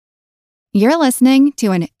You're listening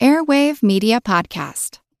to an Airwave Media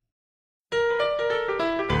Podcast.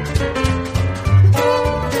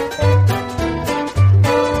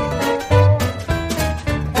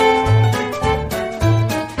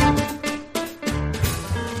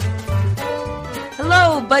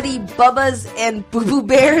 Hello, buddy bubbas and boo-boo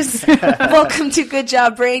bears. Welcome to Good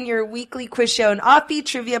Job Brain, your weekly quiz show and offbeat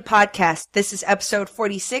trivia podcast. This is episode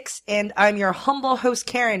 46, and I'm your humble host,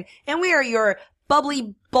 Karen, and we are your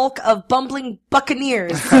bubbly bulk of bumbling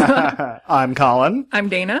buccaneers. I'm Colin. I'm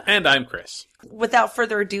Dana. And I'm Chris. Without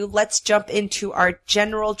further ado, let's jump into our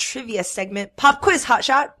general trivia segment, Pop Quiz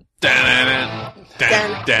Hotshot.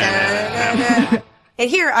 And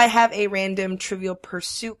here I have a random Trivial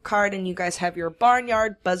Pursuit card, and you guys have your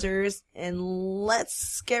barnyard buzzers, and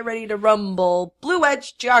let's get ready to rumble. Blue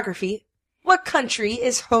Wedge Geography. What country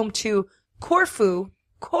is home to Corfu,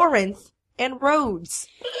 Corinth, and Rhodes?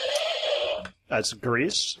 That's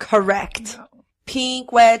Greece. Correct.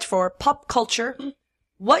 Pink Wedge for Pop Culture.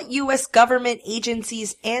 What U.S. government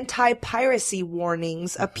agency's anti-piracy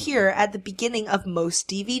warnings appear at the beginning of most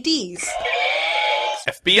DVDs?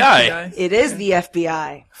 FBI. It is the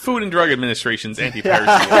FBI. Food and Drug Administration's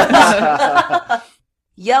anti-piracy.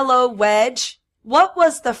 Yellow Wedge. What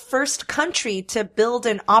was the first country to build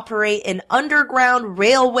and operate an underground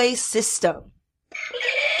railway system?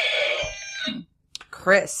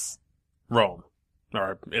 Chris. Rome.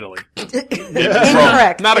 Or Italy.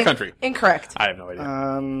 Incorrect. Not a country. Incorrect. I have no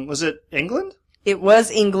idea. Was it England? It was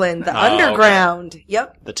England. The underground. Okay.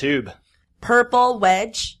 Yep. The tube. Purple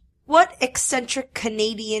Wedge. What eccentric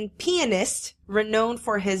Canadian pianist, renowned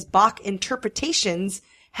for his Bach interpretations,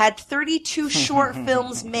 had 32 short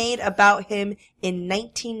films made about him in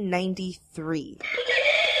 1993?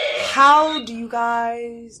 How do you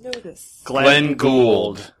guys know this? Glenn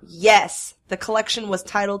Gould. Yes. The collection was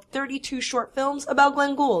titled 32 Short Films About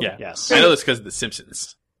Glenn Gould. Yeah. Yes. I know this because of The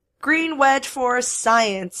Simpsons. Green Wedge for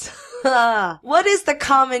Science. What is the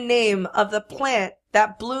common name of the plant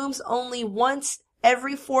that blooms only once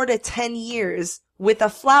every 4 to 10 years with a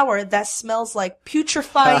flower that smells like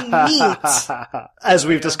putrefying meat? As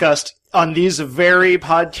we've discussed on these very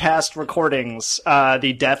podcast recordings,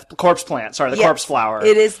 the corpse plant. Sorry, the Yes, corpse flower.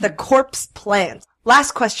 It is the corpse plant.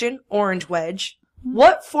 Last question, Orange Wedge.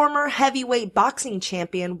 What former heavyweight boxing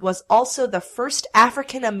champion was also the first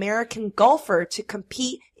African-American golfer to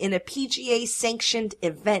compete in a PGA-sanctioned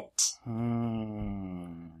event?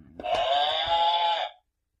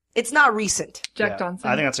 It's not recent. Jack Johnson.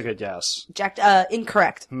 I think that's a good guess.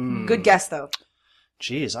 Incorrect. Good guess, though.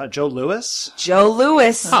 Jeez, Joe Louis? Joe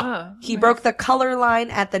Louis. Huh. He broke the color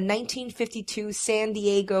line at the 1952 San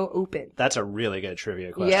Diego Open. That's a really good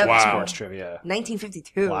trivia question. Yep. Wow. Sports trivia.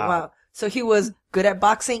 1952. Wow. Wow. So he was good at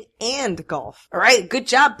boxing and golf. All right. Good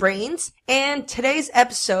job, brains. And today's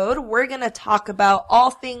episode, we're going to talk about all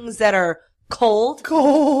things that are cold,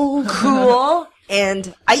 cool,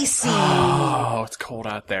 and icy. Oh, it's cold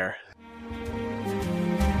out there.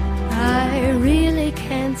 I really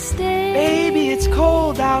can't stay. Baby, it's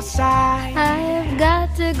cold outside. I've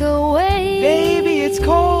got to go away. Baby, it's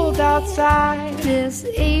cold outside. This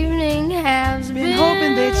evening has been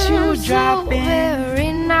hoping that you so drop in.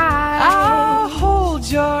 very nice. I'll hold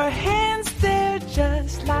your hands there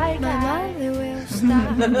just like My I. mother will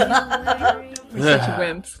stop. We're such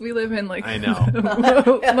wimps. We live in I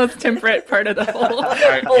know. most temperate part of the whole,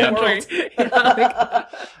 Yep. world. Yeah,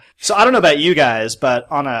 So I don't know about you guys, but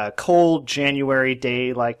on a cold January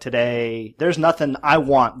day like today, there's nothing I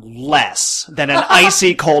want less than an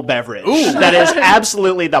icy cold beverage. Ooh. That is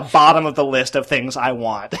absolutely the bottom of the list of things I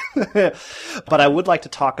want. But I would like to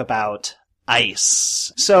talk about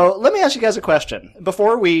ice. So let me ask you guys a question.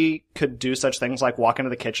 Before we could do such things like walk into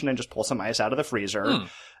the kitchen and just pull some ice out of the freezer,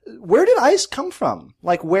 where did ice come from?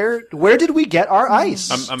 Like, where did we get our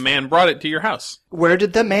ice? A man brought it to your house. Where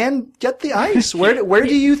did the man get the ice? Where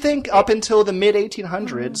do you think up until the mid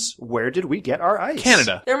 1800s, where did we get our ice?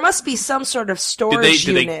 Canada. There must be some sort of Did storage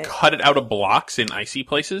they unit. cut it out of blocks in icy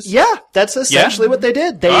places? Yeah, that's essentially what they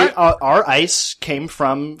did. All right. Our ice came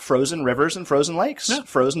from frozen rivers and frozen lakes,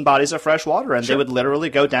 frozen bodies of fresh water, and they would literally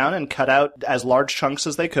go down and cut out as large chunks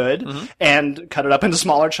as they could, and cut it up into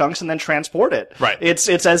smaller chunks and then transport it. Right. It's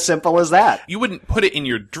as simple as that. You wouldn't put it in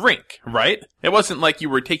your drink, right? It wasn't like you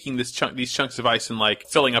were taking these chunks of ice and like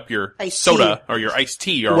filling up your Iced soda tea. or your iced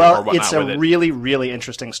tea or Well, whatnot it's a with it. really, really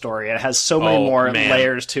interesting story. It has so many Oh, more man.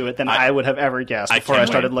 layers to it than I would have ever guessed I before can't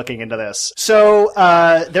I started wait. looking into this. So,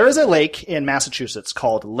 there is a lake in Massachusetts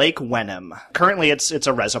called Lake Wenham. Currently, it's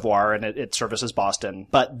a reservoir and it services Boston.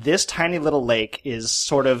 But this tiny little lake is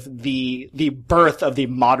sort of the birth of the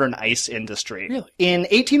modern ice industry. Really? In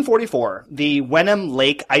 1844, the Wenham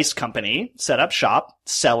Lake Lake Ice Company set up shop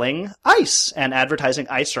selling ice and advertising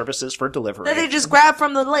ice services for delivery. That they just grab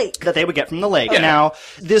from the lake. That they would get from the lake. Yeah. Now,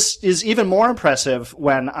 this is even more impressive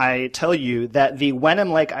when I tell you that the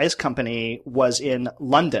Wenham Lake Ice Company was in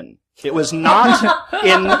London. It was not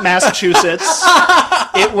in Massachusetts.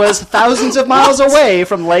 It was thousands of miles away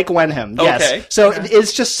from Lake Wenham. Yes. Okay. So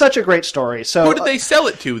it's just such a great story. So Who did they sell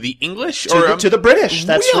it to? The English? to the British.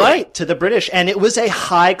 That's Really? right. To the British. And it was a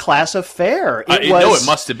high class affair. It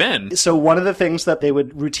must have been. So one of the things that they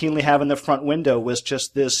would routinely have in the front window was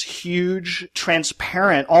just this huge,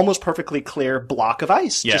 transparent, almost perfectly clear block of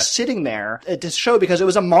ice Yeah. just sitting there to show, because it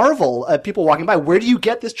was a marvel of people walking by. Where do you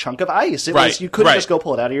get this chunk of ice? It Right, was, you couldn't right. just go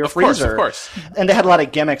pull it out of your Of course, freezer. of course. And they had a lot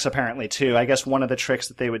of gimmicks apparently too. I guess one of the tricks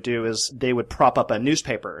that they would do is they would prop up a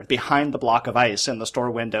newspaper behind the block of ice in the store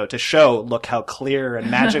window to show, look how clear and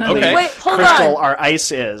magically Okay. Wait, hold crystal on. our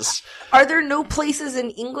ice is. Are there no places in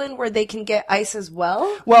England where they can get ice as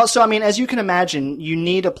well? Well, so I mean, as you can imagine, you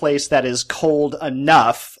need a place that is cold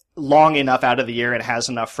enough, long enough out of the year, and has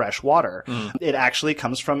enough fresh water. It actually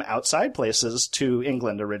comes from outside places to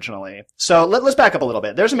England originally. So let's back up a little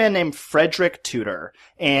bit. There's a man named Frederick Tudor,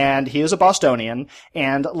 and he was a Bostonian,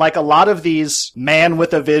 and like a lot of these man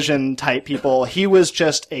with a vision type people, he was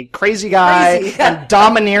just a crazy guy Crazy. and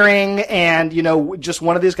domineering, and, you know, just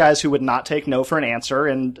one of these guys who would not take no for an answer,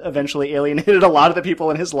 and eventually alienated a lot of the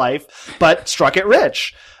people in his life, but struck it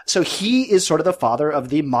rich. So he is sort of the father of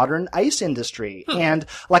the modern ice industry. And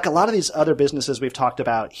like a lot of these other businesses we've talked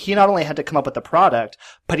about, he not only had to come up with the product,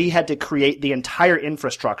 but he had to create the entire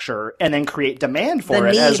infrastructure and then create demand for The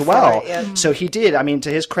it need as for well. it, yeah. So he did. I mean, to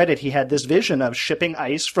his credit, he had this vision of shipping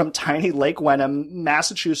ice from tiny Lake Wenham,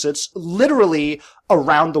 Massachusetts, literally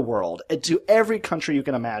around the world, to every country you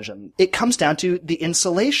can imagine. It comes down to the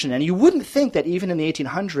insulation. And you wouldn't think that even in the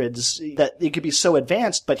 1800s that it could be so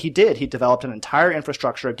advanced, but he did. He developed an entire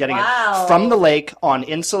infrastructure of getting Wow. it from the lake on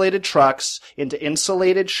insulated trucks into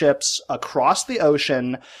insulated ships across the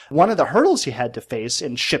ocean. One of the hurdles he had to face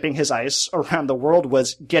in shipping his ice around the world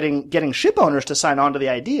was getting ship owners to sign on to the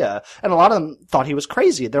idea. And a lot of them thought he was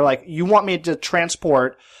crazy. They're like, you want me to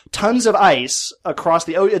transport tons of ice across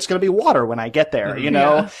the ocean? It's going to be water when I get there, you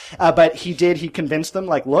know? But he convinced them,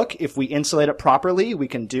 like, look, if we insulate it properly, we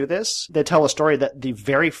can do this. They tell a story that the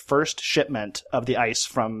very first shipment of the ice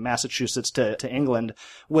from Massachusetts to England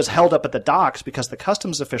was held up at the docks because the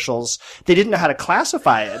customs officials, they didn't know how to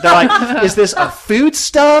classify it. They're like, is this a food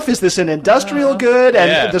stuff? Is this an industrial good? And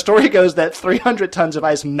Yeah. the story goes that 300 tons of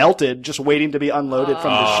ice melted just waiting to be unloaded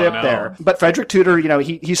from the ship no. there. But Frederick Tudor, you know,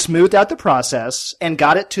 he smoothed out the process and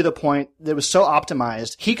got it to the point that it was so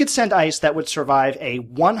optimized, he could send ice that would survive a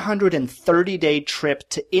 130-day trip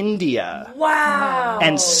to India. Wow.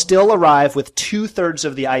 And still arrive with 2/3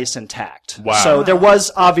 of the ice intact. Wow. So there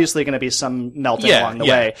was obviously going to be some melting Yeah, along the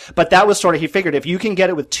yeah. way. But that was sort of, he figured if you can get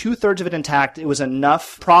it with 2/3 of it intact, it was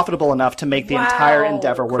enough, profitable enough to make the entire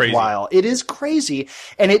endeavor Crazy. worthwhile. It is crazy.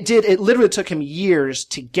 And it literally took him years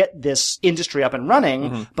to get this industry up and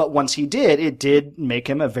running. But once he did, it did make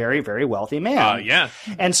him a very, very wealthy man. Yeah.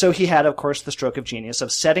 And so he had, of course, the stroke of genius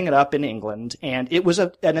of setting it up in England, and it was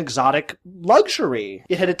an exotic luxury.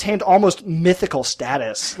 It had attained almost mythical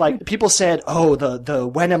status. Like, people said, oh, the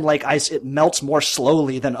Wenham Lake ice, it melts more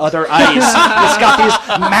slowly than other ice. It's got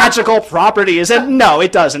these magical properties. And no,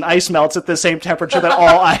 it doesn't. Ice melts at the same temperature that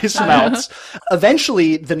all ice melts.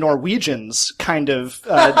 Eventually, the Norwegians kind of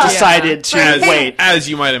decided to wait. As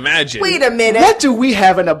you might imagine. Wait a minute. What do we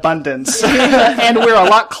have in abundance? And we're a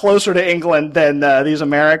lot closer to England than these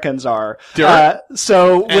Americans are. Dirt.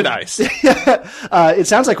 And ice. It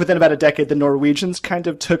sounds like within about a decade, the Norwegians kind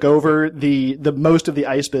of took over the most of the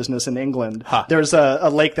ice business in England. Huh. There's a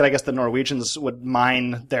lake that I guess the Norwegians would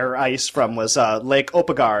mine their ice from was Lake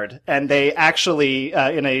Opegard, and they actually,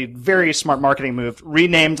 in a very smart marketing move,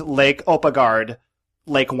 renamed Lake Opegard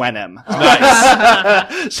Lake Wenham.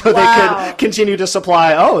 Nice. So they could continue to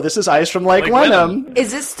supply, this is ice from Lake Lake Wenham. Wenham.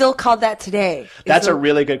 Is it still called that today? That's a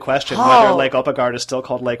really good question, Oh. whether Lake Opegard is still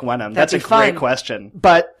called Lake Wenham. That's a be great fun. question.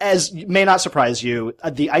 But as may not surprise you,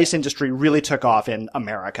 the ice industry really took off in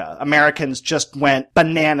America. Americans just went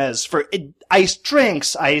bananas for iced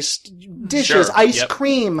drinks, iced dishes, Sure. ice Yep.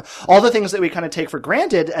 cream, all the things that we kind of take for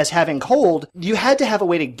granted as having cold. You had to have a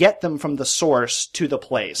way to get them from the source to the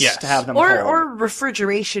place Yes. to have them Or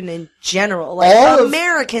refrigeration in general. Like, All of-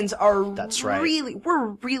 Americans are That's right. we're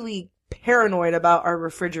really paranoid about our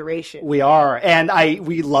refrigeration. We are, and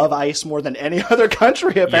we love ice more than any other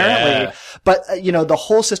country, apparently. Yeah. But, the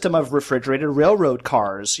whole system of refrigerated railroad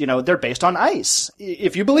cars, they're based on ice.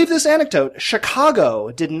 If you believe this anecdote,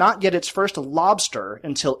 Chicago did not get its first lobster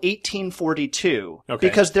until 1842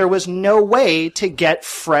 because there was no way to get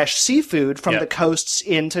fresh seafood from the coasts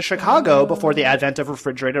into Chicago before the advent of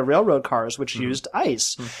refrigerated railroad cars, which used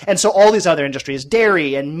ice. And so all these other industries,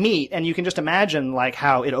 dairy and meat, and you can just imagine like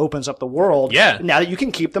how it opens up the world now that you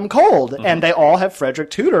can keep them cold. And they all have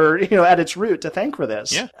Frederick Tudor, at its root to thank for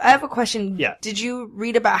this. Yeah. I have a question. Yeah. Did you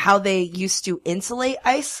read about how they used to insulate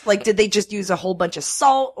ice? Like, did they just use a whole bunch of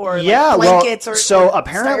salt or blankets or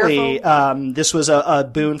apparently, styrofoam? this was a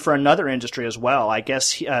boon for another industry as well. I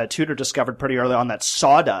guess Tudor discovered pretty early on that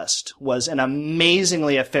sawdust was an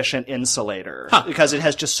amazingly efficient insulator because it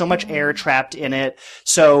has just so much air trapped in it.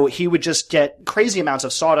 So he would just get crazy amounts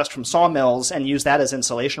of sawdust from sawmills and use that as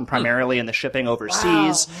insulation primarily in the shipping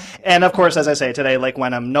overseas. Wow. And of course, as I say today, Lake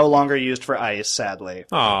Wenham no longer used for ice, sadly.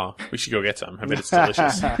 Oh, we should go get some. I bet it's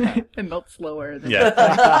delicious. It melts slower.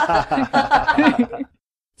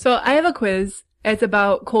 So I have a quiz. It's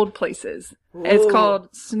about cold places. Ooh. It's called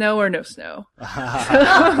Snow or No Snow.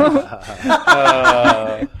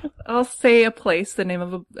 I'll say a place, the name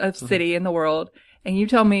of a city in the world, and you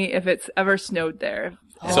tell me if it's ever snowed there.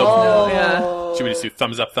 So, should we just do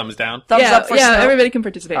thumbs up, thumbs down? Thumbs up for snow? Everybody can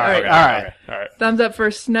participate. All right. All right. Thumbs up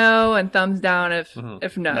for snow and thumbs down if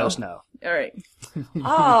no. No snow. All right.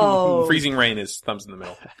 Oh. Freezing rain is thumbs in the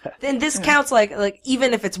middle. Then this counts like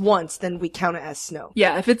even if it's once, then we count it as snow.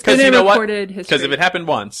 Yeah, if it's been in recorded history. Because if it happened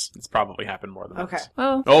once, it's probably happened more than once. Okay.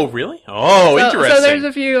 Well. Oh, really? Oh, interesting. So there's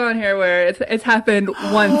a few on here where it's happened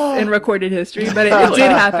once in recorded history, but it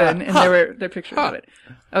did happen, and there are pictures of it.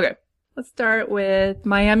 Okay. Let's start with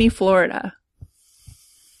Miami, Florida.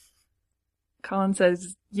 Colin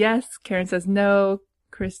says yes. Karen says no.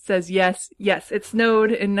 Chris says yes. Yes, it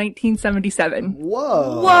snowed in 1977.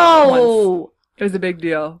 Whoa! It was a big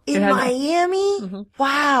deal. In Miami? Mm-hmm.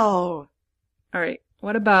 Wow. All right.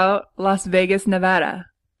 What about Las Vegas, Nevada?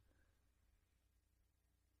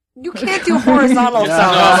 You can't do horizontal No,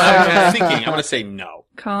 sounds. I'm thinking. I'm going to say no.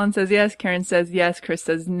 Colin says yes. Karen says yes. Chris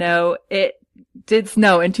says no. It did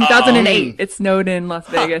snow in 2008. It snowed in Las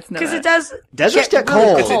Vegas, Nevada. Because it does. Deserts get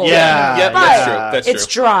cold. Yeah, that's true. That's it's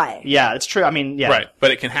true. dry. Yeah, it's true. I mean, yeah. Right,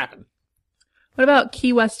 but it can happen. What about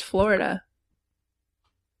Key West, Florida?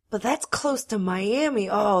 But that's close to Miami.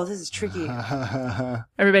 Oh, this is tricky.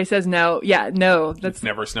 Everybody says no. Yeah, no. It's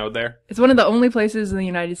never snowed there? It's one of the only places in the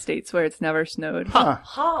United States where it's never snowed.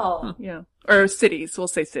 Huh. Yeah. Or cities. We'll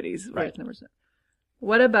say cities where it's never snowed.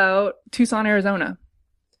 What about Tucson, Arizona?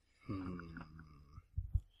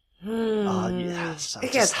 Oh, yes.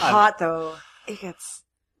 It gets hot, though. It gets...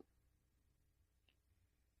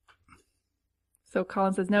 So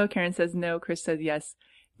Colin says no, Karen says no, Chris says yes.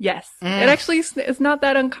 Yes. It actually, it's not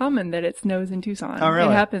that uncommon that it snows in Tucson. Oh, really?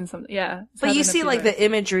 It happens. But you see, like, the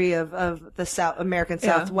imagery of the American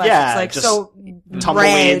Southwest. Yeah, it's, like, just so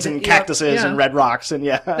tumbleweeds red. and cactuses and red rocks and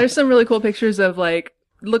There's some really cool pictures of, like,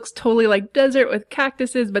 looks totally like desert with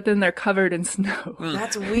cactuses, but then they're covered in snow.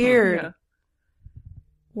 That's weird. Yeah.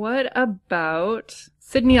 What about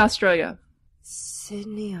Sydney, Australia?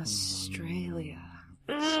 Sydney, Australia.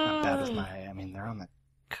 It's not bad with I mean, they're on the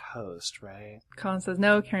coast, right? Colin says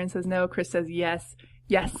no, Karen says no, Chris says yes.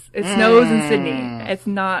 Yes, it snows in Sydney. It's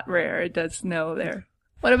not rare. It does snow there.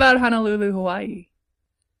 What about Honolulu, Hawaii?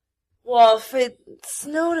 Well, if it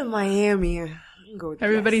snowed in Miami, I can go with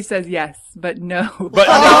Everybody yes. says yes, but no. But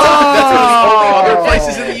that's really only other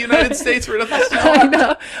places in the United States where it doesn't snow. I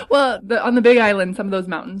know. Well, on the Big Island, some of those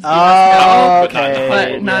mountains. Oh, okay.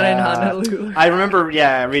 But not in Honolulu. I remember,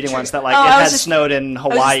 reading once that, it had snowed in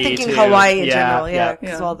Hawaii, I was just thinking too. Hawaii in general,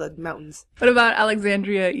 because Yeah. all the mountains. What about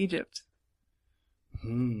Alexandria, Egypt?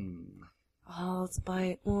 Oh, it's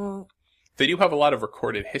by, well... They do have a lot of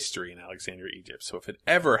recorded history in Alexandria, Egypt, so if it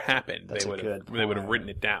ever happened, That's they would have written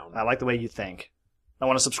it down. I like the way you think. I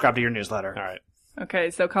want to subscribe to your newsletter. All right. Okay,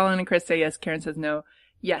 so Colin and Chris say yes, Karen says no.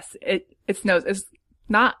 Yes, it snows. It's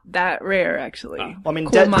not that rare, actually. Well, I mean,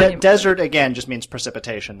 Cool desert, again, just means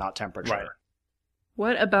precipitation, not temperature. Right.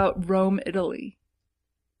 What about Rome, Italy?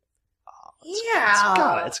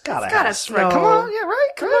 Yeah. It's gotta have have snow. Come on, yeah, right?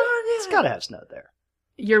 Come on, yeah. It's gotta have snow there.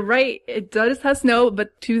 You're right. It does have snow,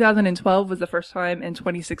 but 2012 was the first time in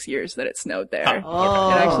 26 years that it snowed there. Oh.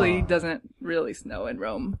 It actually doesn't really snow in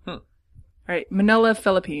Rome. All right, Manila,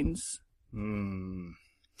 Philippines. Too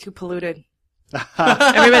polluted.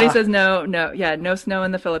 Everybody says no. Yeah, no snow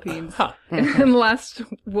in the Philippines. And last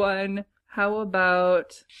one, how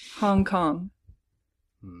about Hong Kong?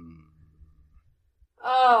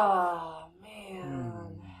 Oh,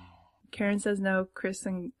 man. Karen says no. Chris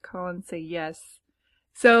and Colin say yes.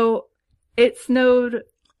 So it snowed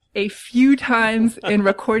a few times in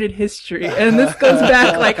recorded history, and this goes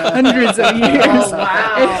back like hundreds of years. Oh,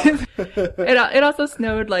 wow. It also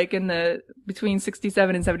snowed like between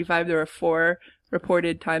 67 and 75. There were 4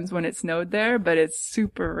 reported times when it snowed there, but it's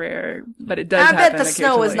super rare. But it does I happen bet the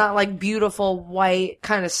snow is occasionally. not like beautiful white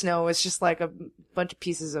kind of snow. It's just like a bunch of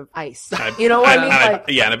pieces of ice. You know what I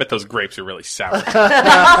mean? And I bet those grapes are really sour.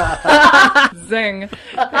 Zing.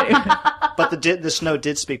 But the snow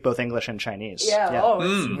did speak both English and Chinese.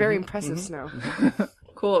 It's very impressive snow.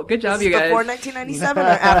 Cool. Good job, This you is guys. before 1997 or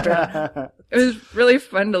after? It was really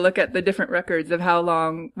fun to look at the different records of how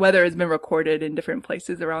long weather has been recorded in different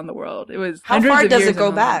places around the world. It was How hundreds far of does years it go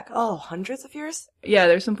in back? Oh, hundreds of years? Yeah,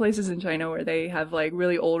 there's some places in China where they have like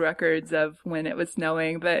really old records of when it was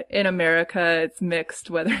snowing, but in America it's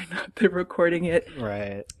mixed whether or not they're recording it.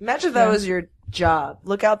 Right. Imagine if that was your job.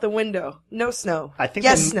 Look out the window. No snow. I think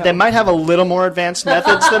yes, they, snow. they might have a little more advanced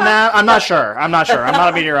methods than that. I'm not sure. I'm not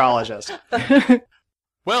a meteorologist.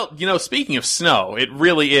 Well, speaking of snow, it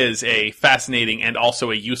really is a fascinating and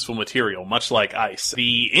also a useful material, much like ice.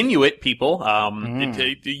 The Inuit people,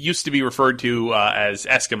 it used to be referred to as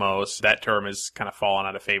Eskimos. That term has kind of fallen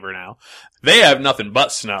out of favor now. They have nothing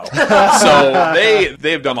but snow. So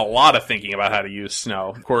they've done a lot of thinking about how to use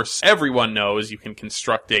snow. Of course, everyone knows you can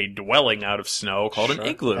construct a dwelling out of snow called an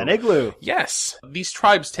igloo. An igloo. Yes. These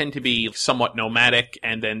tribes tend to be somewhat nomadic,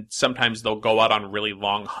 and then sometimes they'll go out on really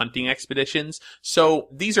long hunting expeditions. So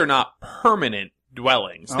these are not permanent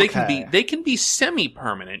dwellings. They can be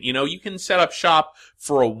semi-permanent. You can set up shop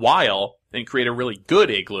for a while and create a really good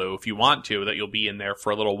igloo if you want to, that you'll be in there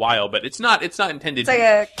for a little while, but it's not intended. It's like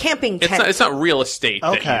a camping tent. It's not real estate.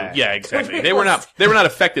 Okay. Yeah, exactly. They were not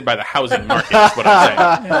affected by the housing market, is what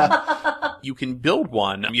I'm saying. You can build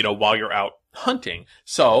one, while you're out hunting.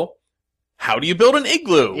 So, how do you build an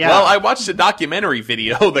igloo? Yeah. Well, I watched a documentary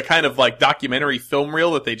video, the kind of like documentary film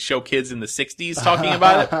reel that they'd show kids in the 60s talking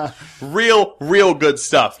about it. Real good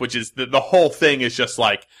stuff, which is the whole thing is just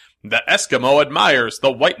like, the Eskimo admires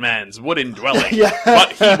the white man's wooden dwelling,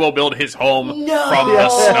 but he will build his home from the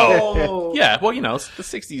snow. Yeah, well, it's the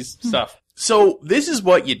 60s stuff. So this is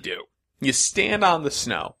what you do. You stand on the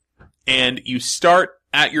snow, and you start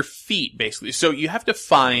at your feet, basically. So you have to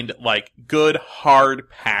find, like, good,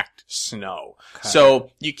 hard-packed snow. Okay.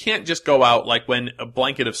 So you can't just go out, like, when a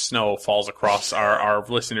blanket of snow falls across our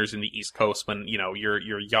listeners in the East Coast, when,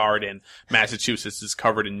 your yard in Massachusetts is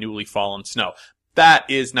covered in newly fallen snow. That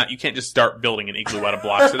is not, you can't just start building an igloo out of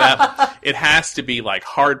blocks of that. It has to be like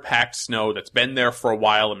hard-packed snow that's been there for a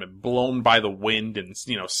while and been blown by the wind and,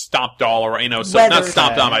 stomped all around, so not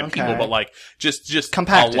stomped on by people, but like just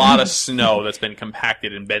compacted. A lot of snow that's been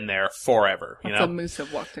compacted and been there forever, Lots of moose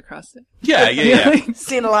have walked across it. Yeah.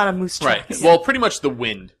 Seen a lot of moose tracks. Right. Well, pretty much the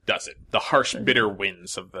wind does it. The harsh, bitter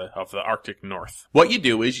winds of the Arctic North. What you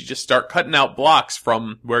do is you just start cutting out blocks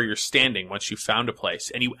from where you're standing once you've found a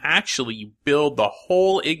place, and you build the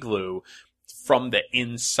whole igloo from the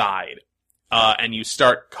inside. And you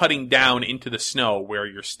start cutting down into the snow where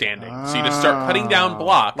you're standing. So you just start cutting down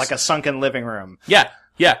blocks. Like a sunken living room. Yeah.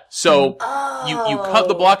 So you cut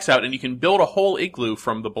the blocks out, and you can build a whole igloo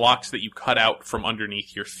from the blocks that you cut out from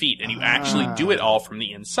underneath your feet, and you actually do it all from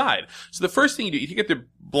the inside. So the first thing you do, you get the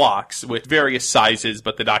blocks with various sizes,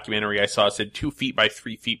 but the documentary I saw said 2 feet by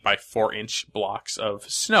 3 feet by 4 inch blocks of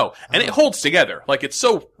snow, and it holds together. Like, it's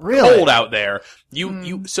so cold out there.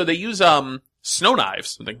 So they use snow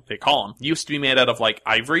knives, they call them, used to be made out of like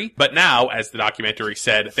ivory, but now, as the documentary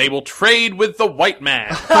said, they will trade with the white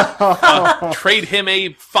man. Trade him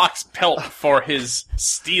a fox pelt for his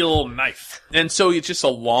steel knife. And so it's just a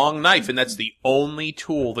long knife, and that's the only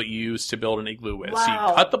tool that you use to build an igloo with. Wow. So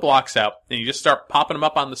you cut the blocks out, and you just start popping them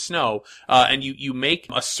up on the snow, and you make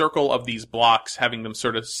a circle of these blocks, having them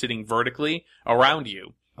sort of sitting vertically around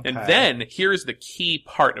you. Okay. And then, here's the key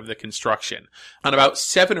part of the construction. On about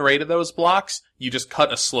 7 or 8 of those blocks, you just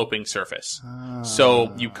cut a sloping surface.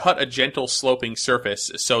 So you cut a gentle sloping surface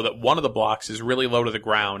so that one of the blocks is really low to the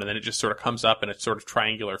ground, and then it just sort of comes up in a sort of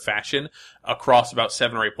triangular fashion across about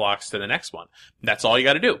 7 or 8 blocks to the next one. That's all you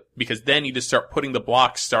gotta do, because then you just start putting the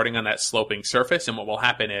blocks starting on that sloping surface, and what will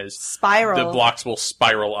happen is the blocks will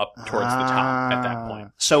spiral up towards the top at that point.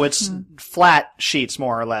 So it's flat sheets,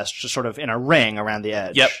 more or less, just sort of in a ring around the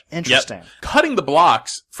edge. Yep. Interesting. Yep. Cutting the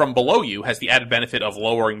blocks from below you has the added benefit of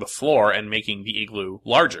lowering the floor and making the igloo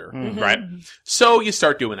larger, right? So you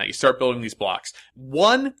start doing that. You start building these blocks.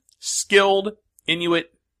 One skilled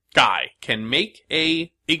Inuit guy can make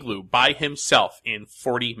a igloo by himself in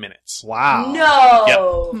 40 minutes. Wow.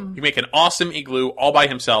 No. Yep. You make an awesome igloo all by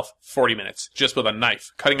himself, 40 minutes, just with a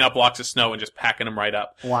knife, cutting out blocks of snow and just packing them right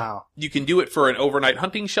up. Wow. You can do it for an overnight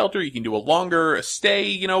hunting shelter. You can do a longer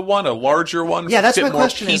stay, one, a larger one. Yeah, that's fit my more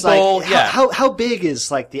question is people. like, yeah. how big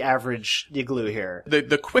is like the average igloo here?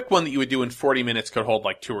 The quick one that you would do in 40 minutes could hold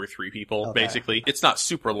like 2 or 3 people, Okay. basically. It's not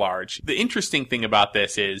super large. The interesting thing about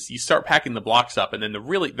this is you start packing the blocks up, and then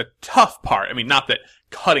the tough part, I mean, not that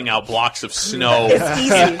cutting out blocks of snow It's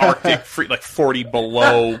easy. in Arctic, 40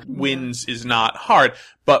 below winds is not hard,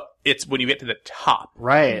 but it's when you get to the top.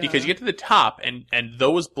 Right. Because you get to the top and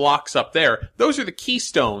those blocks up there, those are the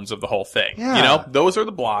keystones of the whole thing. Yeah. Those are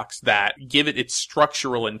the blocks that give it its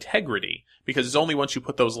structural integrity. Because it's only once you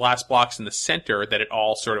put those last blocks in the center that it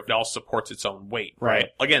all supports its own weight. Right.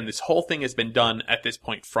 Again, this whole thing has been done at this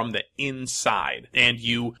point from the inside. And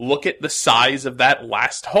you look at the size of that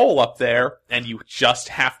last hole up there, and you just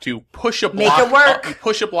have to push a block Make it work. You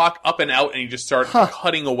push a block up and out, and you just start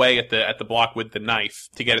cutting away at the block with the knife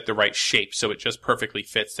to get it the right shape so it just perfectly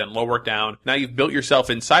fits. Then lower it down. Now you've built yourself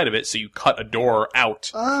inside of it, so you cut a door out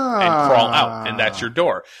and crawl out, and that's your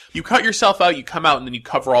door. You cut yourself out, you come out, and then you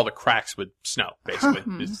cover all the cracks with snow, basically,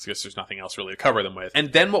 because there's nothing else really to cover them with.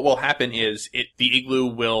 And then what will happen is the igloo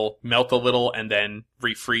will melt a little and then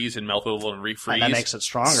refreeze and melt a little and refreeze. And that makes it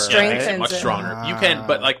stronger. Yeah, it makes it Strengthens much it. stronger. You can,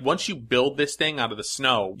 but like once you build this thing out of the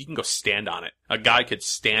snow, you can go stand on it. A guy could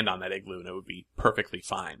stand on that igloo and it would be perfectly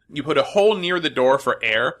fine. You put a hole near the door for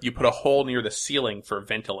air. You put a hole near the ceiling for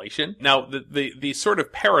ventilation. Now, the sort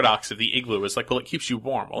of paradox of the igloo is like, well, it keeps you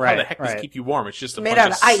warm. Well, how the heck does it keep you warm? It's just a Made bunch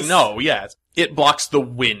out of of ice. snow. Yeah. It blocks the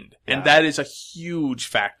wind. Yeah. And that is a huge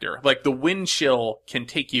factor. Like the wind chill can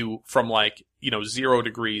take you from like, 0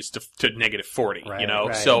 degrees to negative 40, Right,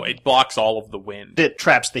 right. So it blocks all of the wind. It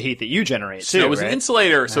traps the heat that you generate too. Snow is an right?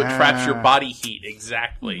 insulator, so it traps your body heat,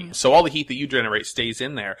 exactly. So all the heat that you generate stays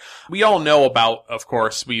in there. We all know about, of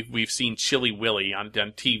course, we've seen Chilly Willy on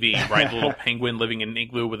TV, right? The little penguin living in an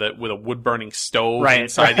igloo with a wood burning stove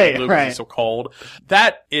inside the igloo because it's so cold.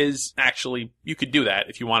 That is actually, you could do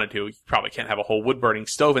that if you wanted to. You probably can't have a whole wood burning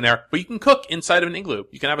stove in there, but you can cook inside of an igloo.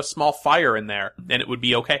 You can have a small fire in there, and it would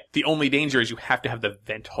be okay. The only danger is you have to have the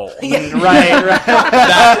vent hole. Right.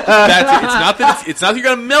 That's it. It's not that you're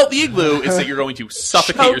going to melt the igloo. It's that you're going to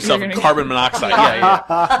suffocate yourself in carbon monoxide.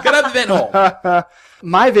 Yeah. Gotta have the vent hole.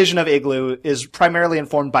 My vision of igloo is primarily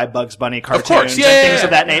informed by Bugs Bunny cartoons course, and things of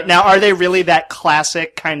that nature. Now, are they really that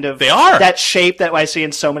classic kind of? They are. That shape that I see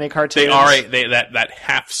in so many cartoons. They are that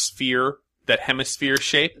half sphere, that hemisphere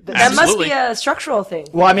shape. That must Absolutely. be a structural thing.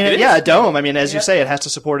 Well, I mean, It yeah, is. a dome. I mean, as you say, it has to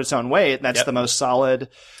support its own weight, and that's the most solid.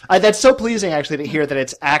 That's so pleasing, actually, to hear that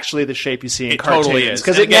it's actually the shape you see in It cartoons. totally is.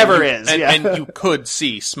 Because And it again, never you- is. And, yeah. and you could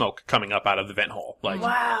see smoke coming up out of the vent hole. Like,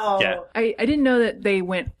 Wow. Yeah. I didn't know that they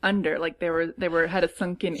went under, like they had a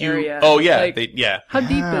sunken area. Oh yeah, Like, yeah. how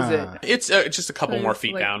deep is it? It's just a couple So more it's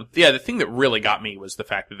feet like- down. Yeah, the thing that really got me was the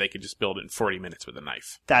fact that they could just build it in 40 minutes with a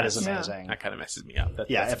knife. That is Yeah. amazing. That kind of messes me up.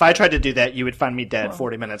 Yeah, That's if I tried to do that, you would find me dead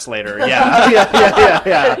 40 minutes later.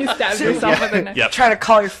 Yeah. You stabbed yourself with a knife. Yep. Trying to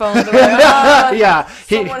call your phone. They're like, "Ah, Yeah,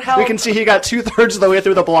 Someone help. we can see he got 2/3 of the way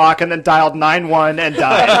through the block and then dialed 911 and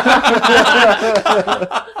died.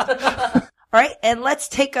 All right, and let's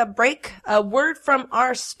take a break. A word from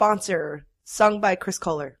our sponsor, sung by Chris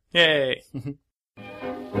Kohler. Yay. So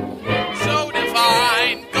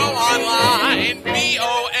divine, go online,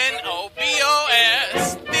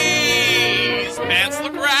 BONOBOS. These pants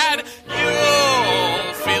look rad,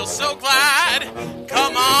 you'll feel so glad.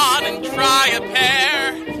 Come on and try a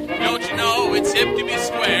pair. Don't you know it's hip to be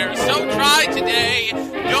square? So try today,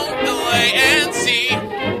 don't delay and see.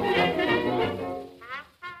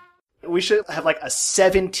 We should have like a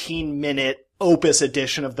 17-minute Opus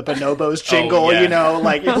edition of the Bonobos jingle, Oh, yeah.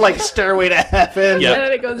 like Stairway to Heaven. Yeah. And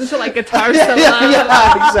then it goes into like guitar solo.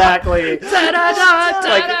 Yeah, exactly. Da-da-da,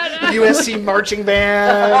 Like da-da-da. USC marching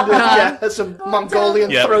band, yeah, some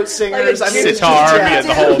Mongolian Yep. throat singers. Like a it's sitar, just- yeah,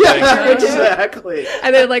 the whole thing. Yeah, exactly.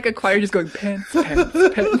 And then like a choir just going pants. Like,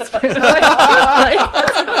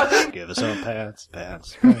 Give us some pants.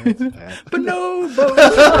 bonobos.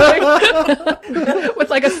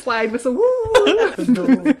 With like a slide whistle.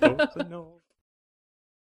 Woo.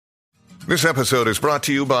 This episode is brought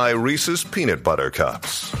to you by Reese's Peanut Butter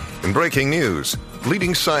Cups. In breaking news,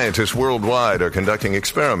 leading scientists worldwide are conducting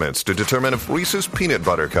experiments to determine if Reese's Peanut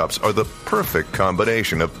Butter Cups are the perfect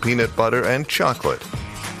combination of peanut butter and chocolate.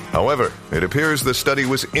 However, it appears the study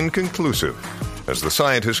was inconclusive, as the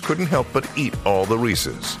scientists couldn't help but eat all the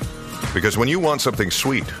Reese's. Because when you want something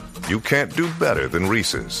sweet, you can't do better than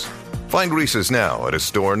Reese's. Find Reese's now at a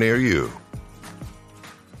store near you.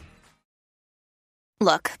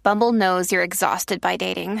 Look, Bumble knows you're exhausted by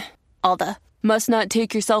dating. All the, must not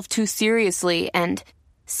take yourself too seriously, and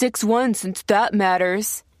 6'1" since that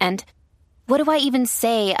matters. And what do I even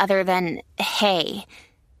say other than, hey?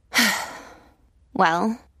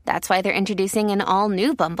 Well, that's why they're introducing an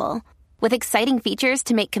all-new Bumble, with exciting features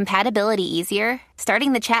to make compatibility easier,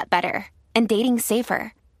 starting the chat better, and dating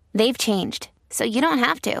safer. They've changed, so you don't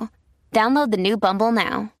have to. Download the new Bumble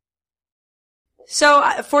now. So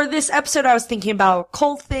for this episode, I was thinking about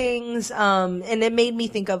cold things, and it made me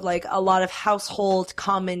think of like a lot of household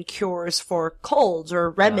common cures for colds or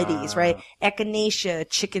remedies, right? Echinacea,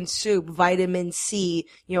 chicken soup, vitamin C,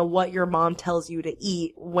 what your mom tells you to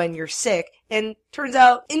eat when you're sick. And turns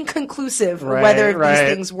out inconclusive whether these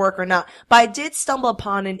things work or not. But I did stumble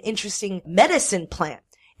upon an interesting medicine plant,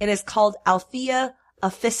 and it's called Althea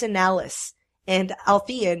officinalis. And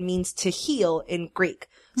Althea means to heal in Greek.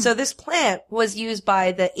 So this plant was used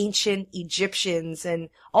by the ancient Egyptians and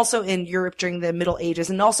also in Europe during the Middle Ages,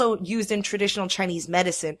 and also used in traditional Chinese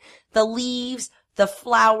medicine. The leaves, the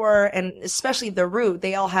flower, and especially the root,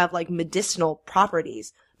 they all have like medicinal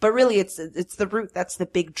properties. But really it's the root that's the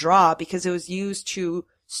big draw, because it was used to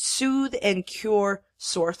soothe and cure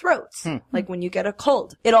sore throats, like when you get a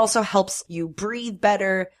cold. It also helps you breathe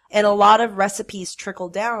better, and a lot of recipes trickle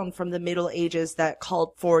down from the Middle Ages that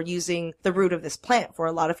called for using the root of this plant for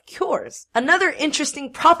a lot of cures. Another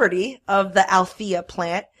interesting property of the Althea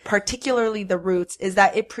plant, particularly the roots, is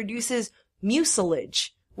that it produces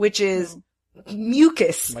mucilage, which is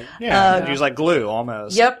mucus. Use like glue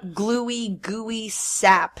almost. Yep, gluey, gooey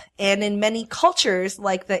sap. And in many cultures,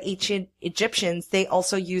 like the ancient Egyptians, they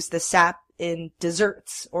also use the sap in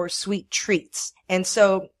desserts or sweet treats. And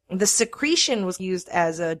so the secretion was used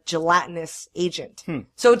as a gelatinous agent.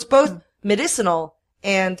 So it's both medicinal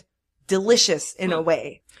and delicious in a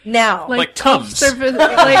way. Now, like cough Tums. syrup,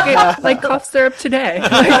 like cough syrup today.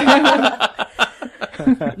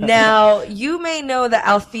 Now, you may know the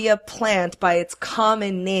Althea plant by its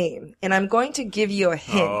common name, and I'm going to give you a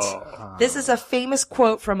hint. This is a famous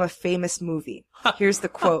quote from a famous movie. Here's the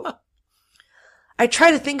quote. I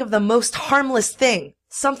try to think of the most harmless thing,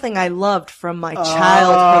 something I loved from my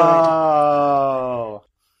childhood. Oh.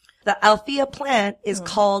 The Althea plant is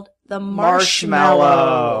called the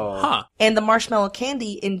marshmallow. Huh. And the marshmallow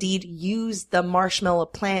candy indeed used the marshmallow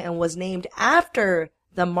plant and was named after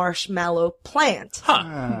the marshmallow plant.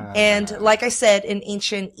 And like I said, in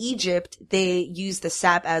ancient Egypt, they used the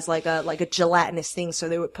sap as like a gelatinous thing. So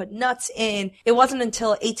they would put nuts in. It wasn't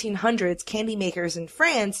until 1800s, candy makers in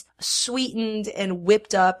France sweetened and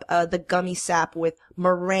whipped up the gummy sap with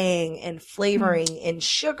meringue and flavoring and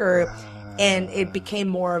sugar. And it became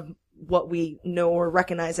more of what we know or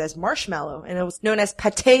recognize as marshmallow. And it was known as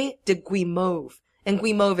pâté de guimauve. And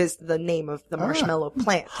guimauve is the name of the marshmallow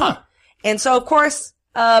plant. And so, of course,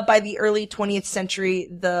 by the early 20th century,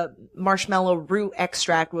 the marshmallow root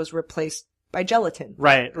extract was replaced by gelatin.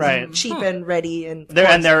 Right. Cheap and ready. And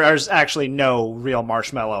there's actually no real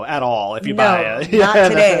marshmallow at all if you buy it. Not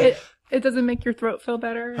today. It doesn't make your throat feel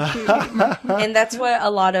better. And that's what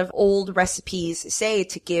a lot of old recipes say,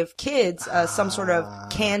 to give kids some sort of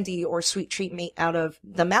candy or sweet treat made out of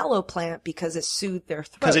the mallow plant, because it soothed their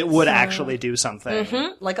throats. Because it would actually do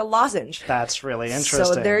something. Like a lozenge. That's really interesting.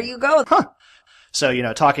 So there you go.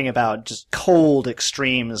 So, talking about just cold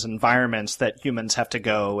extremes, environments that humans have to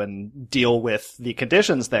go and deal with the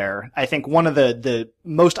conditions there, I think one of the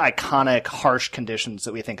most iconic, harsh conditions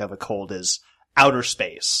that we think of a cold is outer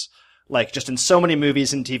space. Like, just in so many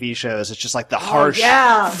movies and TV shows, it's just like the harsh,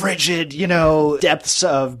 frigid, depths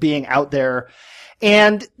of being out there.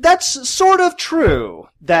 And that's sort of true,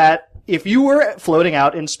 that if you were floating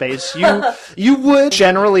out in space, you would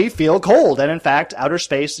generally feel cold. And in fact, outer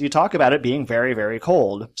space, you talk about it being very, very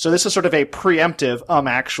cold. So this is sort of a preemptive,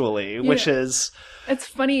 actually, which is... It's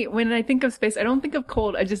funny, when I think of space, I don't think of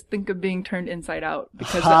cold, I just think of being turned inside out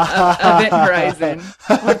because of Event Horizon.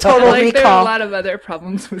 Totally there are a lot of other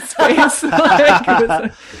problems with space.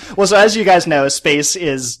 Well, so as you guys know, space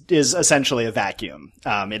is essentially a vacuum.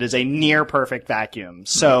 It is a near perfect vacuum.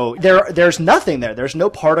 So there's nothing there. There's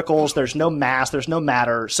no particles, there's no mass, there's no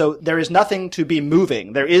matter. So there is nothing to be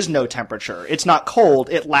moving. There is no temperature. It's not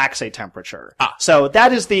cold, it lacks a temperature. So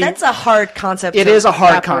that's a hard concept. It is a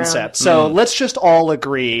hard concept. So let's just all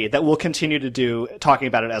agree that we'll continue to do talking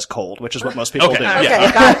about it as cold, which is what most people do.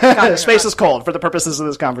 Okay, got it. Space is cold for the purposes of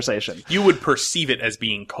this conversation. You would perceive it as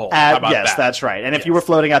being cold. How about yes, that? That's right. And if you were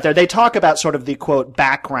floating out there, they talk about sort of the quote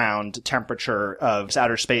background temperature of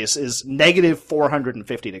outer space is negative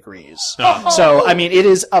 450 degrees. So, I mean, it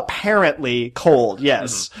is apparently cold.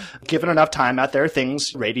 Yes. Given enough time out there,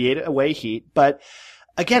 things radiate away heat, but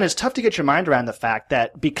again, it's tough to get your mind around the fact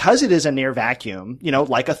that because it is a near vacuum,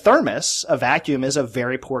 like a thermos, a vacuum is a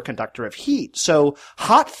very poor conductor of heat. So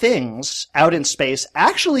hot things out in space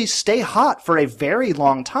actually stay hot for a very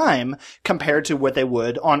long time compared to what they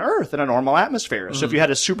would on Earth in a normal atmosphere. So if you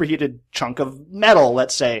had a superheated chunk of metal,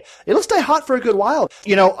 let's say, it'll stay hot for a good while.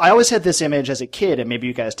 I always had this image as a kid, and maybe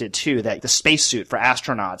you guys did too, that the spacesuit for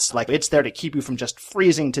astronauts, like it's there to keep you from just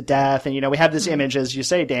freezing to death. And, we have this image, as you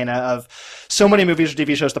say, Dana, of so many movies or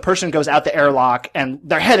TV shows, the person goes out the airlock and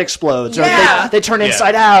their head explodes, or they turn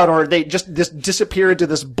inside out, or they just disappear into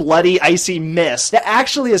this bloody, icy mist. That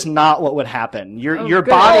actually is not what would happen. Your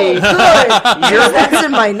body... That's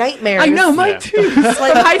in my nightmares. I know, mine too. It's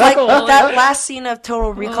like that last scene of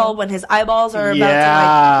Total Recall when his eyeballs are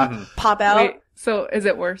about to pop out. Wait, so is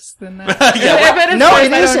it worse than that? No,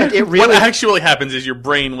 it isn't. It really... What actually happens is your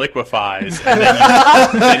brain liquefies, and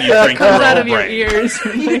then you drink your comes out own of your brain. ears.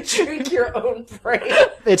 You drink your own brain.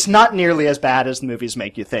 It's not nearly as bad as the movies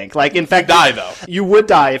make you think. Like, in fact, You die, though. You would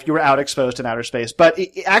die if you were out exposed in outer space. But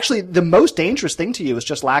actually, the most dangerous thing to you is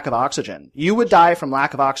just lack of oxygen. You would die from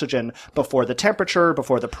lack of oxygen before the temperature,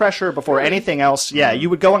 before the pressure, before anything else. Yeah, you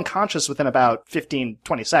would go unconscious within about 15,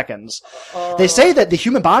 20 seconds. They say that the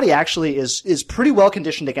human body actually is pretty well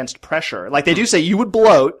conditioned against pressure. Like, they do say you would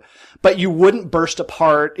bloat, but you wouldn't burst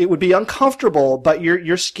apart. It would be uncomfortable, but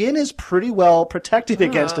your skin is pretty well protected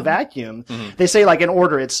against a vacuum. They say, like, in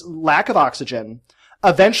order, it's lack of oxygen.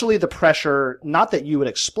 Eventually the pressure, not that you would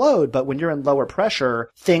explode, but when you're in lower pressure,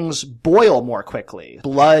 things boil more quickly.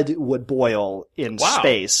 Blood would boil in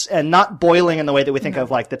space, and not boiling in the way that we think of,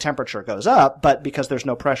 like the temperature goes up, but because there's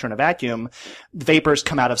no pressure in a vacuum, vapors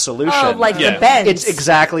come out of solution. Oh, like the bends. It's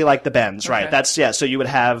exactly like the bends, right? That's, so you would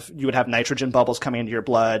have nitrogen bubbles coming into your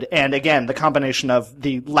blood. And again, the combination of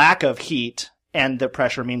the lack of heat and the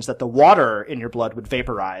pressure means that the water in your blood would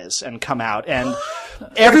vaporize and come out. And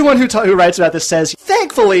everyone who writes about this says,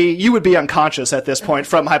 thankfully, you would be unconscious at this point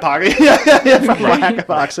from hypoxia, from lack of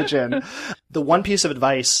oxygen. The one piece of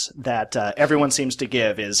advice that everyone seems to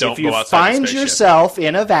give is Don't if you go outside the find spaceship. yourself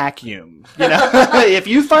in a vacuum, if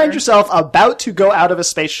you find yourself about to go out of a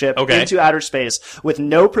spaceship into outer space with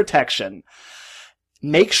no protection,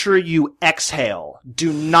 make sure you exhale.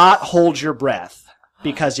 Do not hold your breath.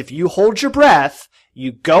 Because if you hold your breath,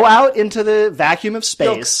 you go out into the vacuum of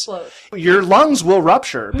space, your lungs will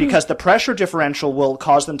rupture because the pressure differential will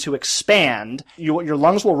cause them to expand. Your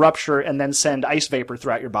lungs will rupture and then send ice vapor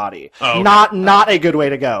throughout your body. Oh, okay. Not a good way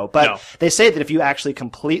to go. But they say that if you actually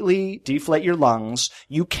completely deflate your lungs,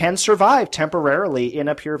 you can survive temporarily in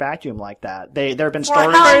a pure vacuum like that. There have been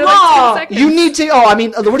stories. How long? You need to,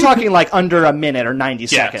 we're talking like under a minute or 90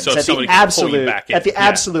 seconds. So at the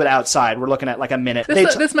absolute outside, we're looking at like a minute.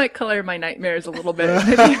 This might color my nightmares a little bit.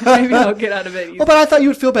 Maybe I'll get out of it easy. Well, but I thought you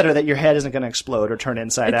would feel better that your head isn't going to explode or turn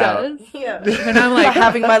inside out. It does. Yeah. And I'm like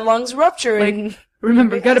having my lungs rupture. And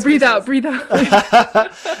remember, gotta breathe out.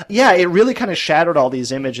 Yeah, it really kind of shattered all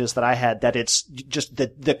these images that I had, that it's just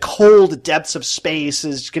the cold depths of space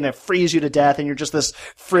is going to freeze you to death and you're just this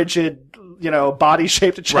frigid,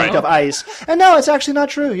 body-shaped chunk of ice. And no, it's actually not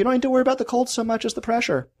true. You don't need to worry about the cold so much as the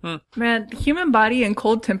pressure. Man, the human body and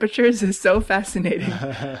cold temperatures is so fascinating.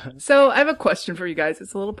 So I have a question for you guys.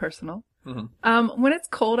 It's a little personal. When it's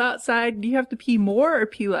cold outside, do you have to pee more or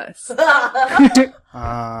pee less?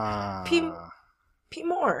 Pee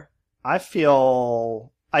more. I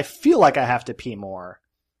feel like I have to pee more.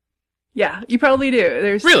 Yeah, you probably do.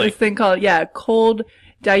 There's this thing called, cold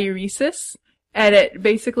diuresis. And it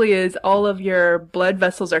basically is all of your blood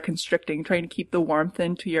vessels are constricting, trying to keep the warmth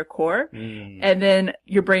into your core. And then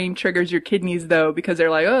your brain triggers your kidneys, though, because they're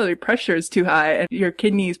like, oh, the pressure is too high. And your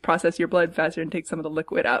kidneys process your blood faster and take some of the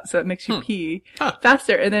liquid out. So it makes you pee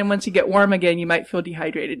faster. And then once you get warm again, you might feel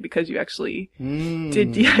dehydrated because you actually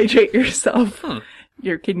did dehydrate yourself.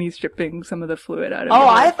 Your kidneys stripping some of the fluid out of your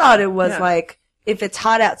I thought it was like, if it's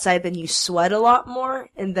hot outside, then you sweat a lot more,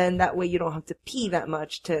 and then that way you don't have to pee that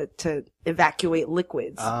much to evacuate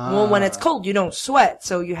liquids. Well, when it's cold, you don't sweat,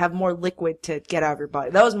 so you have more liquid to get out of your body.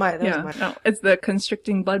 That was my. No, it's the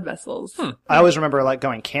constricting blood vessels. I always remember, like,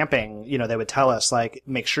 going camping, they would tell us, like,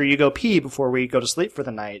 make sure you go pee before we go to sleep for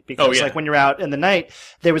the night. Because, like, when you're out in the night,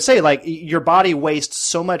 they would say, like, your body wastes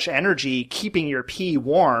so much energy keeping your pee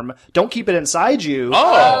warm. Don't keep it inside you.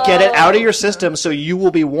 Get it out of your system so you will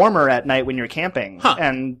be warmer at night when you're camping.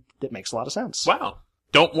 And it makes a lot of sense. Wow.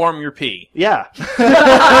 Don't warm your pee. Yeah.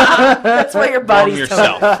 That's why your body's warm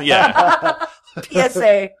yourself. Yeah.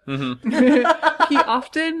 PSA. Pee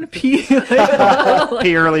often, pee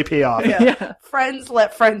pee early, pee often. Friends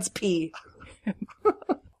let friends pee.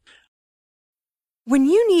 When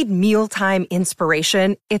you need mealtime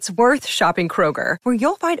inspiration, it's worth shopping Kroger, where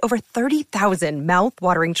you'll find over 30,000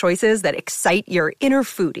 mouth-watering choices that excite your inner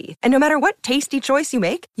foodie. And no matter what tasty choice you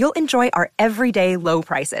make, you'll enjoy our everyday low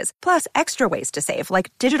prices, plus extra ways to save,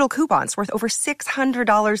 like digital coupons worth over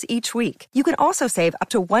 $600 each week. You can also save up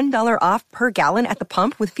to $1 off per gallon at the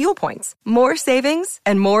pump with fuel points. More savings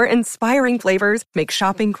and more inspiring flavors make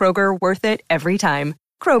shopping Kroger worth it every time.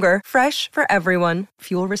 Kroger, fresh for everyone.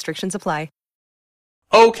 Fuel restrictions apply.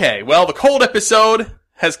 Okay, well, the cold episode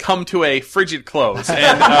has come to a frigid close,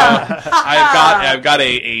 and I've got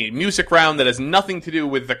a music round that has nothing to do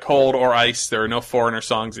with the cold or ice. There are no foreigner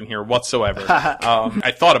songs in here whatsoever.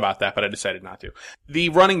 I thought about that, but I decided not to. The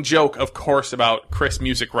running joke, of course, about Chris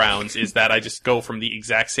music rounds is that I just go from the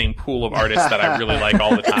exact same pool of artists that I really like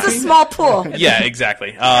all the time. It's a small pool. Yeah,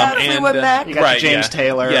 exactly. You got James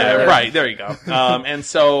Taylor. Yeah, right. There you go. And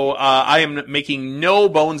so I am making no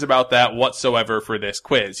bones about that whatsoever for this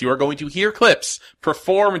quiz. You are going to hear clips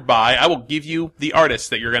performed by, I will give you the artists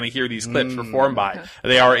that you're going to hear these clips performed by.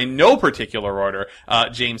 They are in no particular order.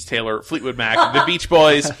 James Taylor, Fleetwood Mac, The Beach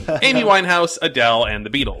Boys, Amy Winehouse, Adele, and the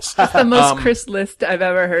Beatles. That's the most Chris list I've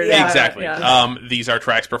ever heard. Yeah. Exactly. Yeah. These are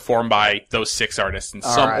tracks performed by those 6 artists in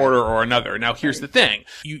some order or another. Now, here's the thing.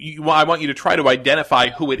 I want you to try to identify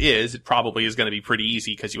who it is. It probably is going to be pretty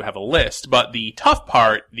easy because you have a list. But the tough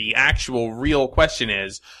part, the actual real question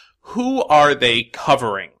is, who are they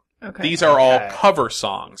covering? Okay. These are all cover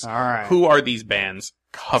songs. All right. Who are these bands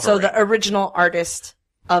covering? So the original artist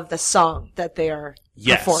of the song that they are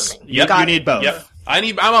performing. Yep. You need both. Yep. I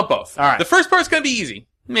want both. All right. The first part's going to be easy.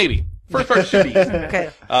 Maybe. First part should be easy.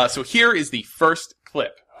 Okay. So here is the first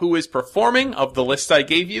clip. Who is performing of the list I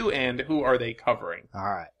gave you, and who are they covering? All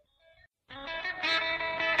right.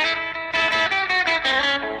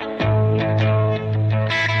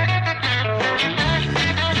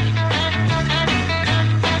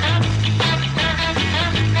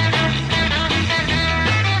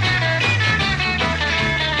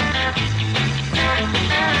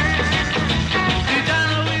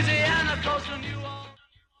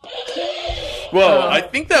 Whoa, I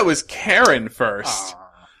think that was Karen first.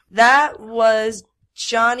 That was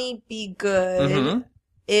Johnny B. Good. Mm-hmm.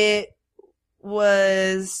 It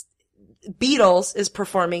was Beatles is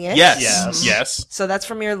performing it. Yes. So that's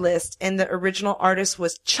from your list. And the original artist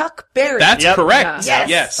was Chuck Berry. That's correct. Yeah.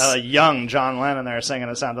 Yes. Young John Lennon there singing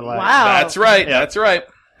It Sounded Like. Wow. That's right. Yep. That's right.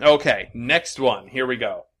 Okay, next one. Here we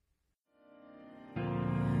go.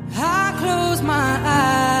 I close my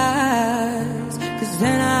eyes, 'cause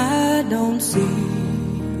then I don't see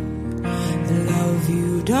the love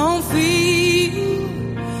you don't feel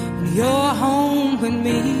when you're home with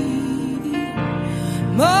me.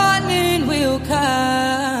 Morning will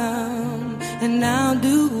come and I'll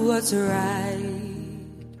do what's right.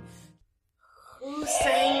 Who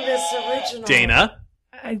sang this original? Dana.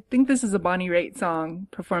 I think this is a Bonnie Raitt song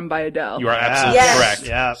performed by Adele. You are absolutely correct.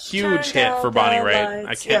 Yeah. Huge Turn hit for down Bonnie the Raitt. I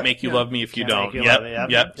lights. Can't Make You Love Me If You Can't Don't. Make You Love Me. Yep.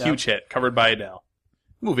 Yep. Huge hit. Covered by Adele.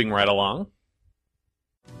 Moving right along.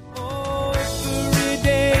 Oh, every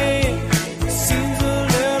day seems a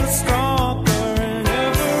little stronger, and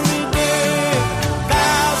every day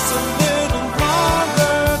lasts a little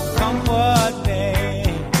longer. Come what may,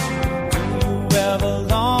 do you ever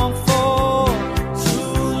long for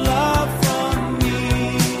true love from me?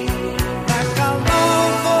 Like I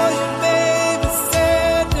long for you, baby,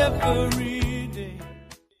 said every day.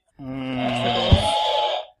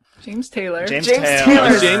 James Taylor. James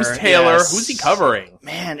Taylor. James Taylor. Yes. Who's he covering?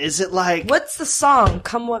 Man, is it like... What's the song?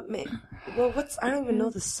 Come what may. Well, I don't even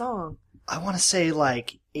know the song. I want to say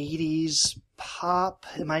like 80s pop.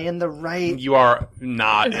 Am I in the right? You are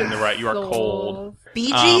not in the right. You are cold.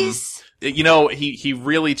 Bee Gees? You know, he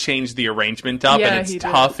really changed the arrangement up, Yeah, and it's he did.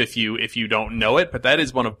 tough if you don't know it. But that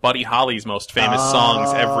is one of Buddy Holly's most famous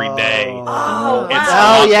songs. Every day. Oh, wow. It's a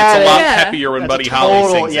lot, it's a lot Yeah. peppier when That's Buddy a Holly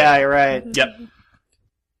total- sings Yeah, it. you're right. Yep.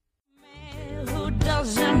 Who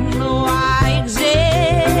doesn't know I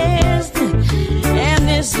exist, and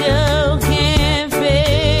this you can't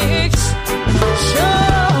fix. So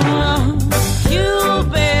you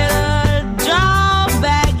better draw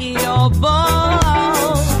back your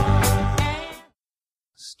balls.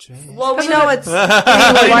 Well, we know it's You know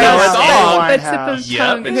Winehouse. it's song. The tip of Yep,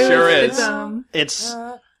 tongue. it sure is. It's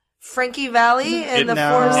Frankie Valli and the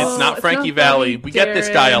no. Force. It's not it's Frankie not Valli. Bobby We get this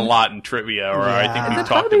guy a Darin. lot in trivia, or I think Yeah. we've Is it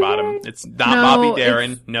talked Bobby about him. Darin? It's not No, Bobby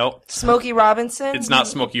Darin. No. Smokey Robinson. It's not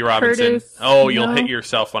Smokey Robinson. Curtis. Oh, you'll No. hit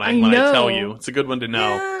yourself when I I know. tell you. It's a good one to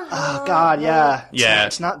know. Oh, God, yeah. Yeah.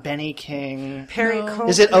 It's not Benny King. Perry No. Como.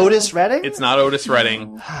 Is it Otis Redding? It's not Otis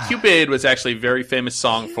Redding. Cupid was actually a very famous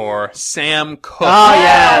song for Sam Cooke. Oh,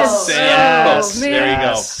 yes. Sam Yes. Cooke. There you go.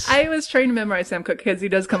 Yes. I was trying to memorize Sam Cooke because he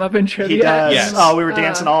does come up in trivia. He does. Yes. Oh, we were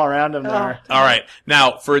dancing all around him there. All right.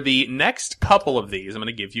 Now, for the next couple of these, I'm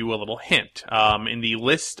going to give you a little hint. In the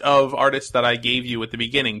list of artists that I gave you at the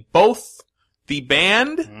beginning, both the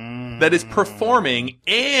band that is performing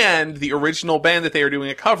and the original band that they are doing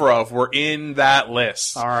a cover of were in that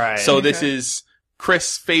list. All right. So this is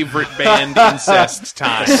Chris' favorite band incest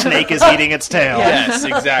time. The snake is eating its tail. Yes,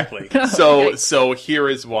 exactly. So here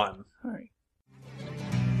is one. All right.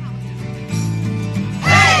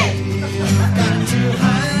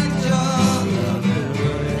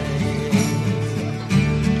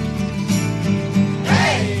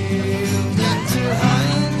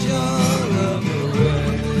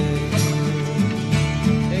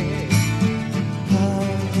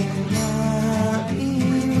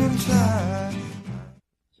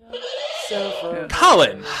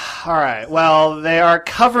 Colin. All right. Well, they are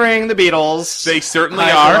covering the Beatles. They certainly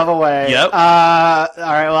Hide are. Love Away. Yep. All right.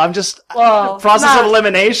 Well, I'm just process not- of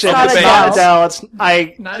elimination. it's not It's Adele. not Adele.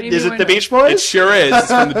 It's Not Is even it the I know. Beach Boys? It sure is. It's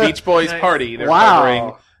from the Beach Boys Nice. party. They're Wow.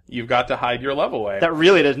 covering You've Got to Hide Your Love Away. That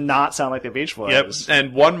really does not sound like the Beach Boys. Yep.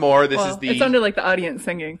 And one more. This Well, is the it sounded like the audience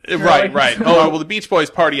singing. Right, right. Oh, well, the Beach Boys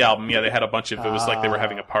party album. Yeah, they had a bunch of. It was like they were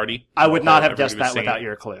having a party. I would not have Everybody guessed was that singing. without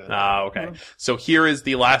your clue. Ah, okay. So here is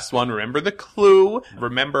the last one. Remember the clue.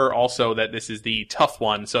 Remember also that this is the tough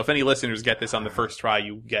one. So if any listeners get this on the first try,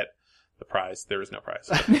 you get the prize. There is no prize.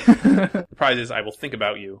 The prize is I will think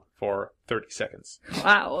about you for 30 seconds.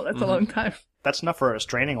 Wow, that's a long time. That's enough for a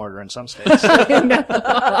restraining order in some states.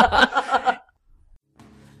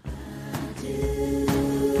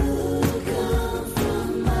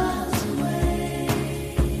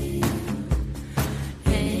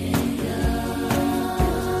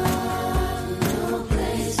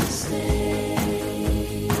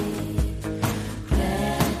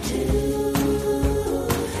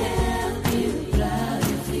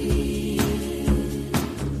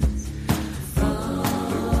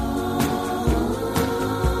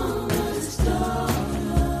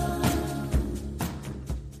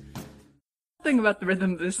 Something about the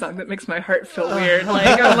rhythm of this song that makes my heart feel weird.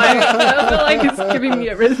 I feel like it's giving me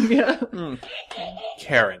arrhythmia.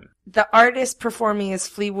 Karen. The artist performing is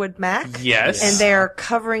Fleetwood Mac. Yes. And they are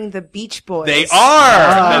covering the Beach Boys. They are!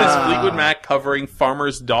 That is Fleetwood Mac covering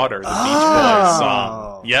Farmer's Daughter, the Beach Boys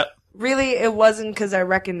song. Yep. Really, it wasn't because I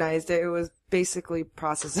recognized it. It was basically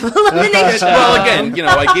process of elimination. Well, again,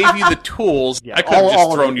 I gave you the tools. Yeah, I could have all just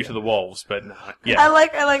of thrown it. you to the wolves, but no. I Yeah.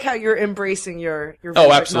 like how you're embracing your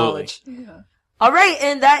Oh, absolutely. knowledge. All right,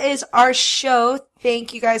 and that is our show.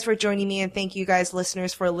 Thank you guys for joining me, and thank you guys,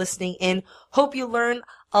 listeners, for listening in. Hope you learn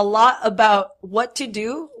a lot about what to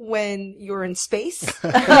do when you're in space.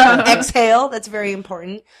 Exhale, that's very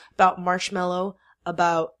important. About marshmallow,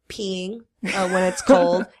 about peeing when it's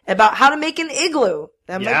cold, about how to make an igloo.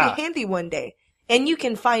 That might be handy one day. And you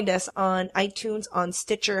can find us on iTunes, on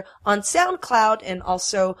Stitcher, on SoundCloud, and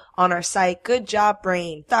also on our site,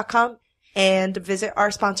 goodjobbrain.com. And visit our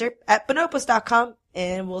sponsor at bonobos.com.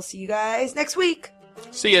 And we'll see you guys next week.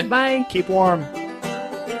 See ya. Bye. Keep warm.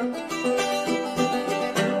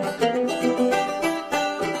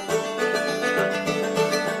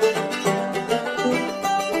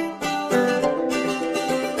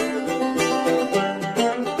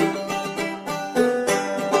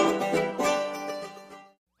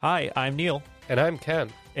 Hi, I'm Neil. And I'm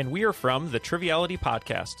Ken. And we are from the Triviality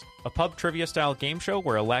Podcast, a pub trivia-style game show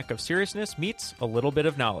where a lack of seriousness meets a little bit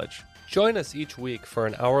of knowledge. Join us each week for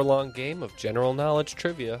an hour-long game of general knowledge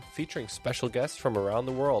trivia featuring special guests from around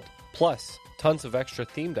the world, plus tons of extra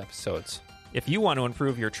themed episodes. If you want to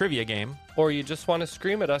improve your trivia game, or you just want to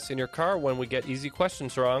scream at us in your car when we get easy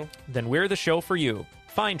questions wrong, then we're the show for you.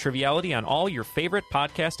 Find Triviality on all your favorite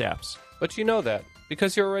podcast apps. But you know that,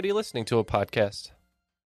 because you're already listening to a podcast.